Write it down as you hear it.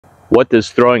What does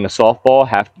throwing a softball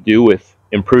have to do with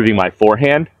improving my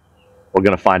forehand? We're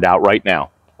going to find out right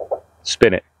now.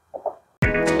 Spin it.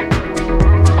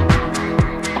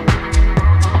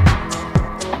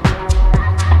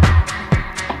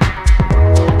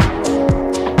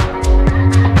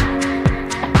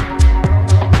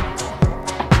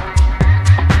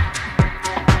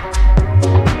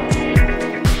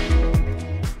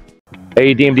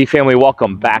 Hey DMD family,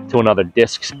 welcome back to another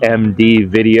Discs MD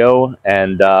video.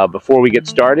 And before we get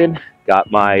started, got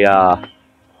my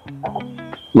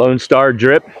Lone Star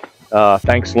drip.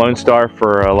 Thanks Lone Star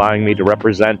for allowing me to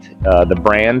represent the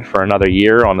brand for another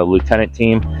year on the Lieutenant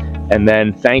team. And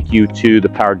then thank you to the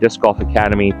Power Disc Golf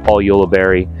Academy, Paul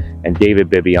Uliberry and David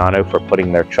Bibiano for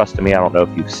putting their trust in me. I don't know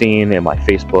if you've seen in my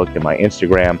Facebook and my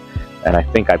Instagram, and I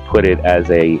think I put it as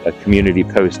a community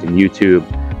post in YouTube.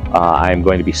 I am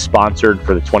going to be sponsored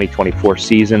for the 2024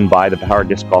 season by the Power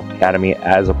Disc Golf Academy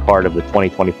as a part of the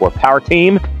 2024 Power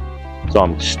Team. So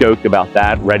I'm stoked about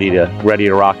that, ready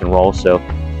to rock and roll. So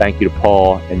thank you to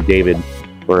Paul and David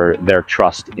for their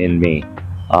trust in me.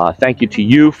 Thank you to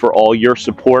you for all your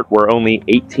support. We're only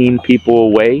 18 people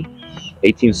away,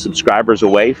 18 subscribers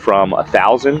away from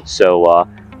 1,000. So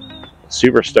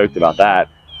super stoked about that.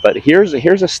 But here's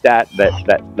a stat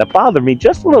that bothered me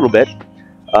just a little bit.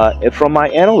 From my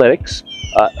analytics,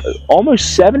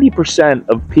 almost 70%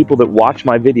 of people that watch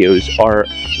my videos are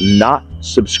not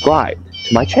subscribed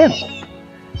to my channel.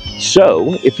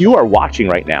 So if you are watching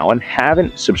right now and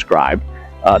haven't subscribed,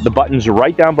 the button's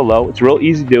right down below. It's real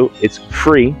easy to do. It's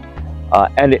free,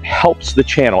 and it helps the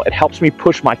channel. It helps me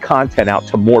push my content out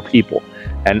to more people,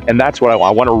 and that's what I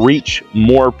want. I want to reach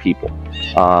more people.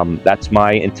 That's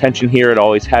my intention here. It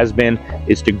always has been,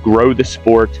 is to grow the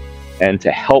sport and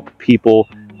to help people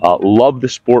love the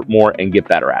sport more and get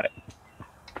better at it.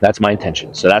 That's my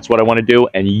intention. So that's what I want to do,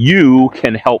 and you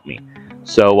can help me.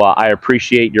 So I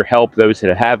appreciate your help, those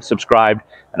that have subscribed,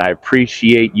 and I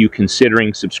appreciate you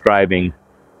considering subscribing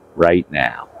right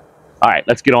now. All right,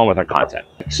 let's get on with our content.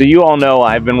 So you all know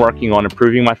I've been working on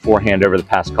improving my forehand over the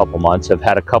past couple months. I've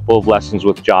had a couple of lessons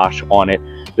with Josh on it.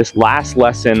 This last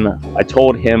lesson, I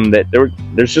told him that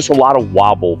there's just a lot of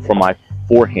wobble from my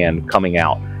forehand coming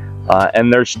out.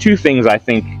 And there's two things I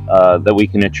think that we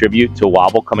can attribute to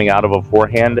wobble coming out of a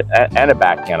forehand and a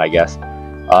backhand, I guess,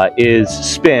 is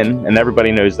spin, and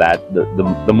everybody knows that.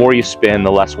 The more you spin,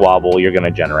 the less wobble you're going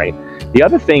to generate. The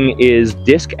other thing is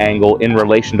disc angle in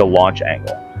relation to launch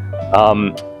angle.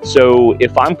 So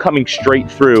if I'm coming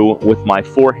straight through with my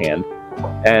forehand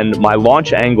and my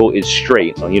launch angle is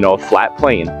straight, you know, a flat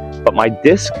plane, but my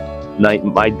disc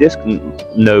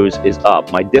nose is up,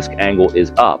 my disc angle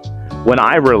is up. When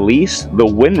I release, the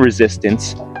wind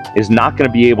resistance is not going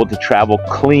to be able to travel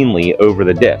cleanly over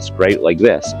the disc, right? Like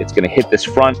this. It's going to hit this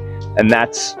front, and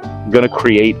that's going to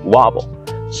create wobble.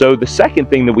 So the second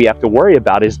thing that we have to worry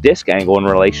about is disc angle in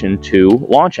relation to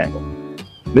launch angle.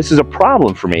 This is a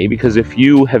problem for me because if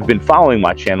you have been following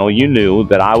my channel, you knew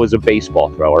that I was a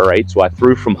baseball thrower, right? So I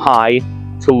threw from high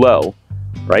to low,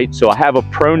 right? So I have a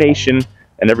pronation.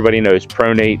 And everybody knows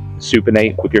pronate,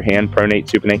 supinate with your hand, pronate,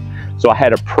 supinate. So I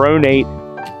had a pronate,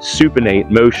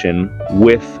 supinate motion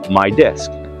with my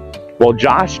disc. Well,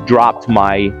 Josh dropped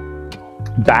my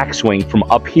backswing from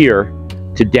up here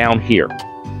to down here.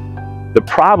 The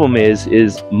problem is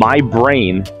my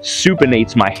brain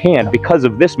supinates my hand. Because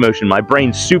of this motion, my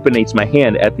brain supinates my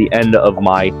hand at the end of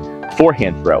my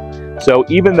forehand throw. So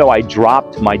even though I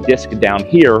dropped my disc down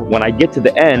here, when I get to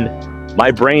the end, my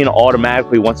brain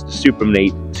automatically wants to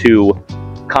supinate to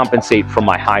compensate for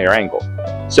my higher angle.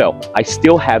 So I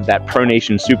still have that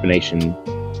pronation supination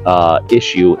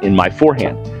issue in my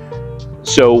forehand.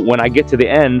 So when I get to the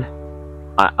end,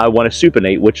 I want to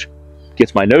supinate, which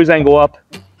gets my nose angle up,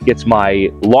 gets my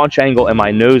launch angle and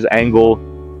my nose angle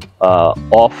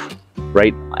off,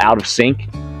 right, out of sync,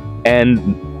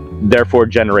 and therefore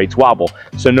generates wobble.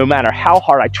 So no matter how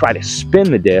hard I try to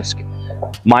spin the disc,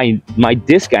 my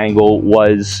disc angle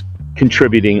was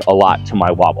contributing a lot to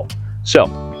my wobble. So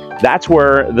that's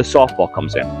where the softball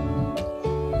comes in.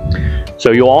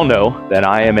 So you all know that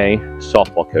I am a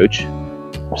softball coach.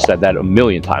 I've said that a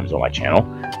million times on my channel.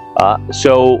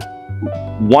 So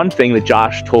one thing that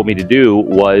Josh told me to do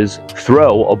was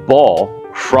throw a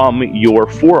ball from your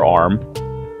forearm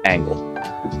angle.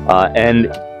 And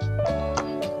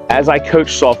as I coach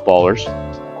softballers,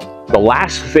 the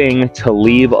last thing to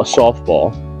leave a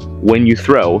softball when you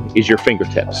throw is your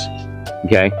fingertips.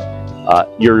 Okay,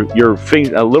 your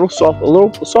finger, a little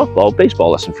softball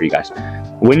baseball lesson for you guys.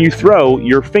 When you throw,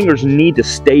 your fingers need to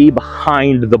stay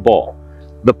behind the ball.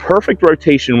 the perfect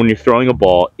rotation when you're throwing a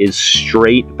ball is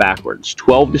straight backwards,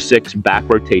 12-6 back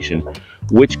rotation,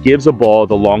 which gives a ball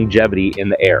the longevity in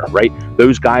the air, right?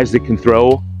 Those guys that can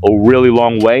throw a really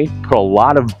long way put a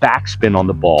lot of backspin on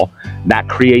the ball. That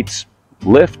creates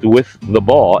lift with the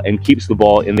ball and keeps the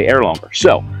ball in the air longer.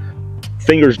 So,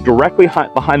 fingers directly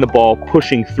behind the ball,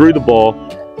 pushing through the ball.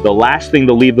 The last thing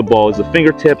to leave the ball is the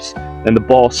fingertips, and the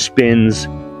ball spins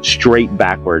straight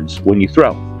backwards when you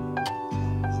throw.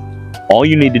 All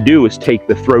you need to do is take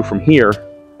the throw from here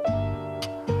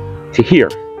to here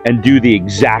and do the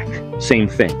exact same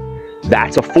thing.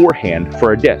 That's a forehand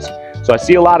for a disc. So I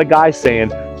see a lot of guys saying,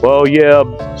 well, yeah,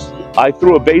 I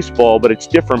threw a baseball, but it's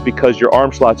different because your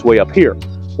arm slot's way up here.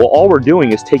 Well, all we're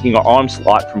doing is taking our arm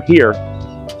slot from here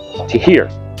to here,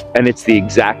 and it's the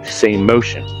exact same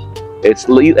motion. It's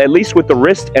at least with the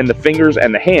wrist and the fingers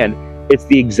and the hand, it's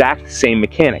the exact same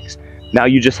mechanics. Now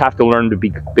you just have to learn to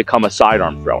become a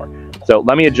sidearm thrower. So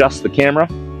let me adjust the camera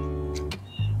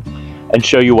and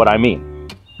show you what I mean.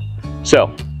 So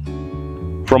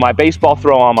for my baseball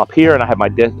throw, I'm up here and I have my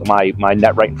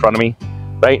net right in front of me,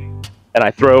 right? And I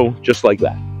throw just like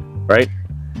that, right?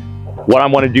 What I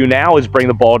want to do now is bring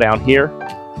the ball down here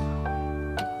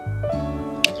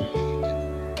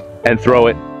and throw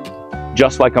it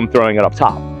just like I'm throwing it up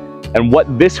top. And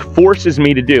what this forces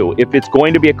me to do, if it's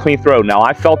going to be a clean throw, now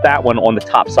I felt that one on the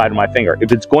top side of my finger.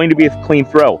 If it's going to be a clean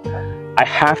throw, I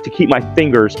have to keep my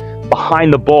fingers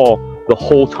behind the ball the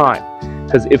whole time.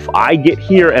 Because if I get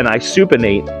here and I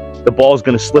supinate, the ball is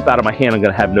going to slip out of my hand. I'm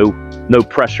going to have no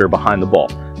pressure behind the ball.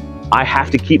 I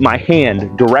have to keep my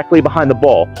hand directly behind the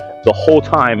ball the whole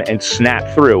time and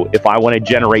snap through if I want to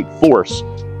generate force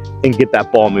and get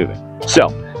that ball moving. So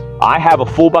I have a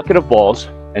full bucket of balls,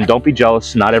 and don't be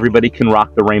jealous, not everybody can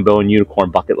rock the rainbow and unicorn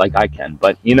bucket like I can,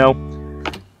 but you know,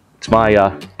 it's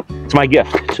my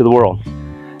gift to the world.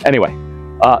 Anyway,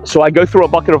 so I go through a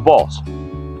bucket of balls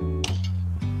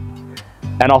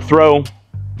and I'll throw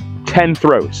 10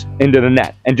 throws into the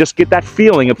net and just get that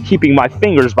feeling of keeping my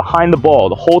fingers behind the ball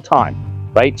the whole time,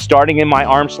 right? Starting in my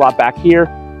arm slot back here,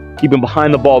 keeping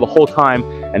behind the ball the whole time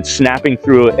and snapping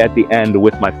through it at the end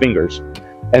with my fingers.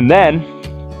 And then,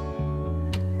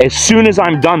 as soon as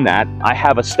I'm done that, I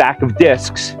have a stack of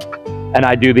discs and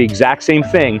I do the exact same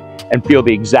thing and feel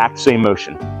the exact same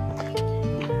motion.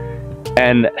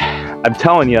 And I'm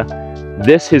telling you,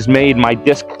 this has made my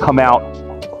disc come out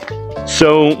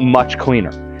so much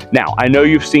cleaner. Now, I know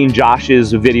you've seen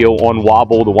Josh's video on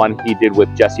Wobble, the one he did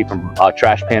with Jesse from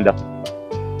Trash Panda.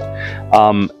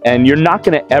 And you're not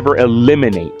going to ever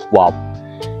eliminate Wobble.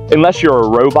 Unless you're a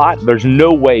robot, there's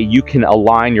no way you can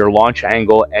align your launch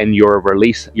angle and your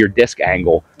disc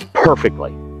angle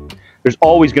perfectly. There's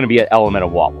always going to be an element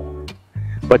of wobble.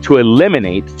 But to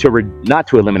eliminate, to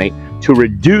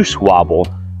reduce wobble,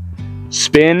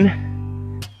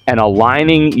 spin and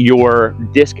aligning your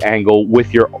disc angle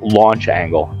with your launch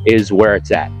angle is where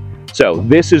it's at. So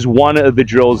this is one of the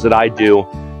drills that I do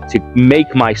to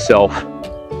make myself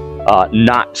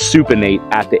not supinate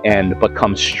at the end, but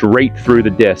come straight through the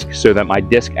disc so that my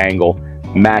disc angle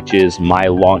matches my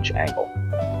launch angle.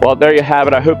 Well, there you have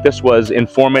it. I hope this was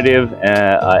informative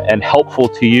and helpful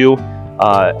to you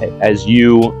as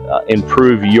you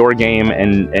improve your game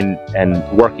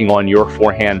and working on your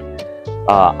forehand.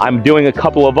 I'm doing a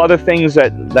couple of other things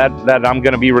that I'm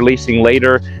going to be releasing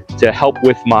later to help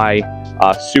with my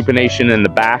supination in the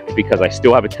back, because I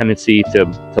still have a tendency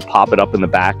to pop it up in the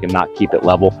back and not keep it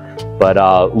level. But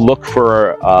look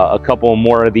for a couple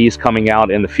more of these coming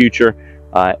out in the future.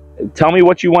 Tell me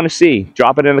what you want to see.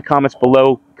 Drop it in the comments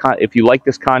below if you like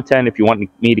this content, if you want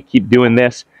me to keep doing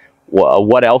this,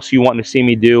 what else you want to see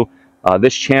me do.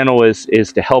 This channel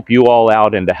is to help you all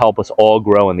out and to help us all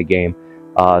grow in the game.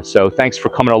 So thanks for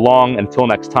coming along. Until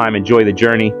next time, enjoy the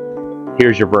journey.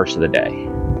 Here's your verse of the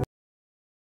day.